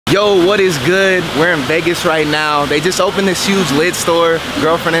Yo, what is good? We're in Vegas right now. They just opened this huge lid store.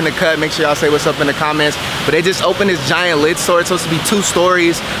 Girlfriend in the cut. Make sure y'all say what's up in the comments. But they just opened this giant lid store. It's supposed to be 2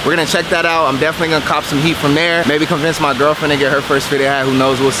 stories. We're gonna check that out. I'm definitely gonna cop some heat from there. Maybe convince my girlfriend to get her first fitted hat. Who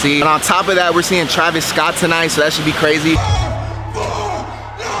knows? We'll see. And on top of that, we're seeing Travis Scott tonight, so that should be crazy.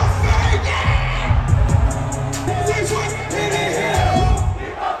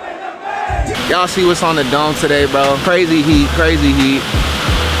 Y'all see what's on the dome today, bro. Crazy heat, crazy heat.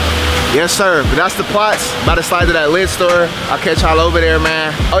 Yes, sir. But that's the plots. About to slide to that lid store. I'll catch y'all over there,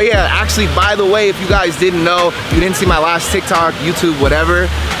 man. Oh yeah, actually, by the way, if you guys didn't know, you didn't see my last TikTok, YouTube, whatever,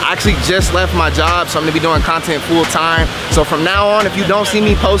 I actually just left my job, so I'm gonna be doing content full time. So from now on, if you don't see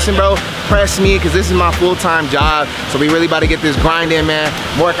me posting, bro, press me, because this is my full-time job. So we really about to get this grind in, man.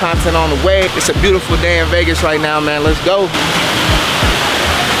 More content on the way. It's a beautiful day in Vegas right now, man. Let's go.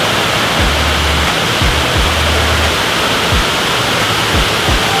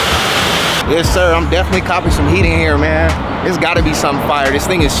 Yes, sir. I'm definitely copping some heat in here, man. It's gotta be something fire. This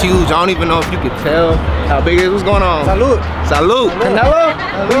thing is huge. I don't even know if you can tell how big it is. What's going on? Salud. Salud. Canelo?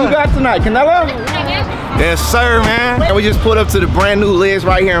 Who you got tonight? Canelo? Yes, sir, man. And we just pulled up to the brand new LIDS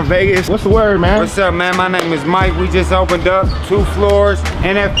right here in Vegas. What's the word, man? What's up, man? My name is Mike. We just opened up 2 floors.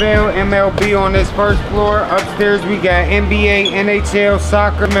 NFL, MLB on this first floor. Upstairs, we got NBA, NHL,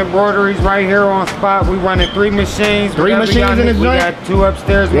 soccer, embroideries right here on spot. We running 3 machines. 3 machines in this joint? We got 2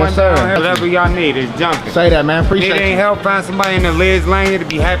 upstairs, yes, 1 down here. Whatever y'all need is jumping. Say that, man. Appreciate it. Need any help, find somebody in the LIDS lane to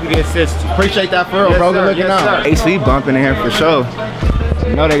be happy to assist you. Appreciate that for real, bro. Good looking out. AC bumping in here for sure.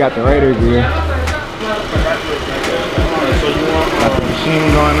 You know they got the Raiders here. Got the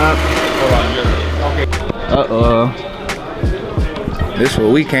machine going up. Uh-oh. This is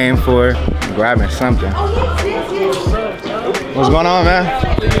what we came for. Grabbing something. What's going on, man?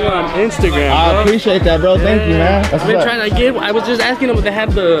 On Instagram, I appreciate that, bro. Thank you, man. I've been trying to get. I was just asking them if they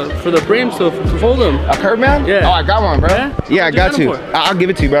have for the brim, so to fold them. A curb man? Yeah. Oh, I got one, bro. Yeah, yeah, I got you. I'll give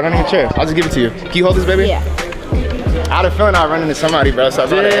it to you, bro. I don't even care. I'll just give it to you. Can you hold this, baby? Yeah. I had a feeling I run into somebody, bro. So I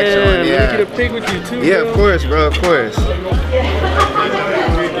bought an extra one. Yeah. Let me get a pic with you too. Yeah, bro. Of course, bro. Of course.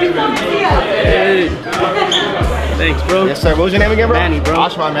 Hey. Thanks, bro. Yes, sir. What was your name again, bro? Manny, bro.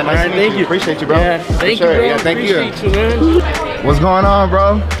 Ashman, man. Nice to meet you. Appreciate you, bro. Yeah. Thank you, bro. Yeah, thank you. Appreciate you, man. What's going on,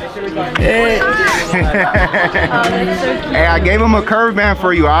 bro? Hey. Hey, I gave him a curve band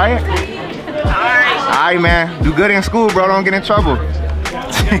for you, alright? Alright, man. Do good in school, bro. Don't get in trouble.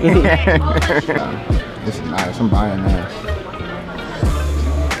 This is nice. I'm buying this.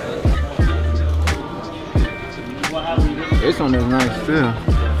 This one is nice, too.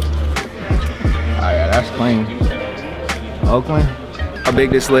 Oh, yeah, that's clean. Oakland. How big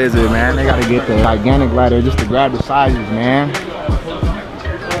this LIDS is, man. They gotta get the gigantic ladder just to grab the sizes, man.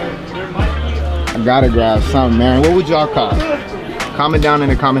 I gotta grab something, man. What would y'all cop? Comment down in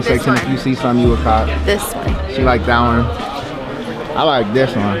the comment section if you see something you would cop. This one. She like that one. I like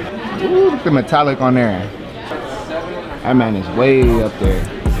this one. Ooh, look at the metallic on there. That man is way up there.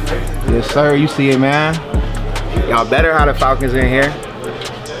 Yes, sir. You see it, man. Y'all better have the Falcons in here.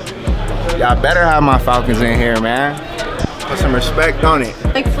 Y'all better have my Falcons in here, man. Put some respect on it.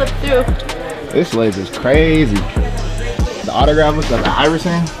 Like flip through. This LIDS is crazy. The autograph looks like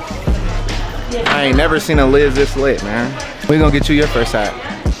Iverson. I ain't never seen a LIDS this lit, man. We gonna get you your first hat.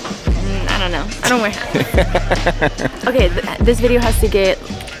 I don't know. I don't wear hats. Okay, this video has to get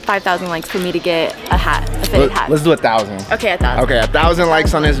 5,000 likes for me to get a hat, a fitted hat. Let's do 1,000. Okay, 1,000. Okay, 1,000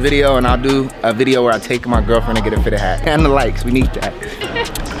 likes on this video, and I'll do a video where I take my girlfriend to get a fitted hat. And the likes, we need that.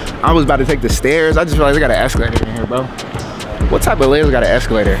 I was about to take the stairs. I just realized I got an escalator in here, bro. What type of LIDS got an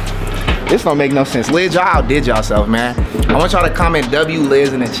escalator? This don't make no sense. LIDS, y'all outdid yourself, man. I want y'all to comment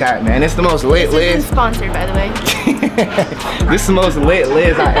W-LIDS in the chat, man. It's the most lit LIDS. This isn't sponsored, by the way. This is the most lit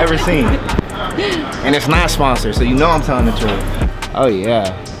LIDS I've ever seen. And it's not sponsored, so you know I'm telling the truth. Oh,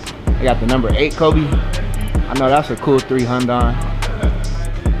 yeah. I got the number 8 Kobe. I know that's a cool 3 Hyundai.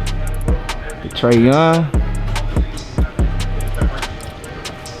 The Trey Young.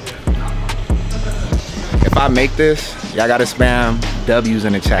 If I make this, y'all gotta spam W's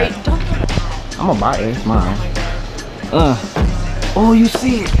in the chat. I'm gonna buy it, it's mine. Oh, you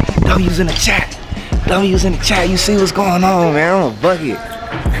see it. W's in the chat. W's in the chat. You see what's going on, man. I'm a bucket.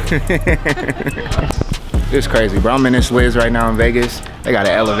 It's crazy, bro. I'm in this LIDS right now in Vegas. They got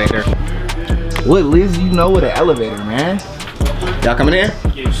an elevator. What LIDS do you know with an elevator, man? Y'all coming in?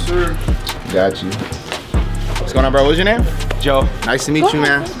 Yes, sir. Got you. What's going on, bro? What's your name? Joe. Nice to meet you,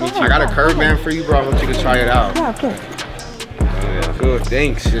 man. I got a curve band for you, bro. I want you to try it out. Yeah, okay. Yeah, cool.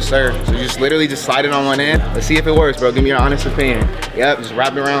 Thanks. Yes, sir. So just literally just slide it on one end. Let's see if it works, bro. Give me your honest opinion. Yep, just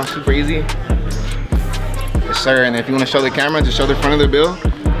wrap it around super easy. Yes, sir. And if you want to show the camera, just show the front of the bill.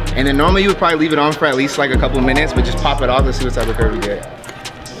 And then normally you would probably leave it on for at least like a couple minutes, but just pop it off and see what type of curve you get.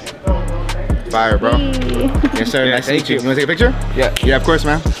 Fire, bro. Yes, sir. Nice to meet you. You wanna take a picture? Yeah. Yeah, of course,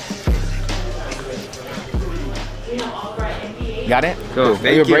 man. Got it? Cool.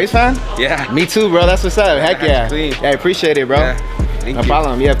 Are you a Braves fan? Yeah. Me too, bro. That's what's up. Heck yeah. Clean. Yeah, I appreciate it, bro. Yeah. Thank No you.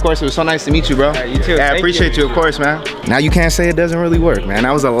 problem. Yeah, of course. It was so nice to meet you, bro. Yeah, you too. Yeah, I Thank appreciate you, of course, man. Now you can't say it doesn't really work, man.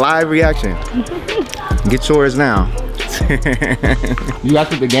 That was a live reaction. Get yours now. You got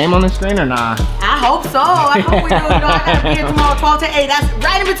the game on the screen or nah? I hope so. I hope we do. You know, I gotta be here tomorrow 12 to 8. That's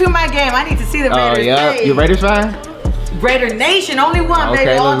right in between my game. I need to see the Raiders. Oh, yeah. play. You Raiders fan? Raider Nation, only one,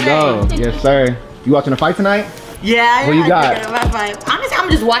 baby, Okay, all let's day. go. Yes, sir. You watching the fight tonight? Yeah, What you got? Honestly, I'm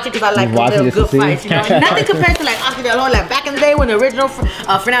just watching because I like Just watching the just to good see? fights. You know, nothing compared to like Oscar De Leon, like back in the day when the original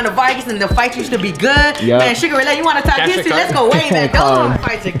Fernando Vargas and the fights used to be good. Yeah. Man, Sugar Ray, you want to talk Cash history? the Let's card. go way back. Those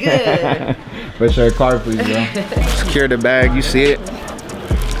fights are good. For sure. Card, please, bro. Secure the bag. You see it?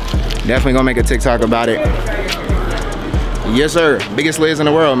 Definitely gonna make a TikTok about it. Yes, sir. Biggest lids in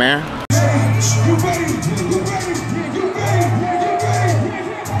the world, man. You ready to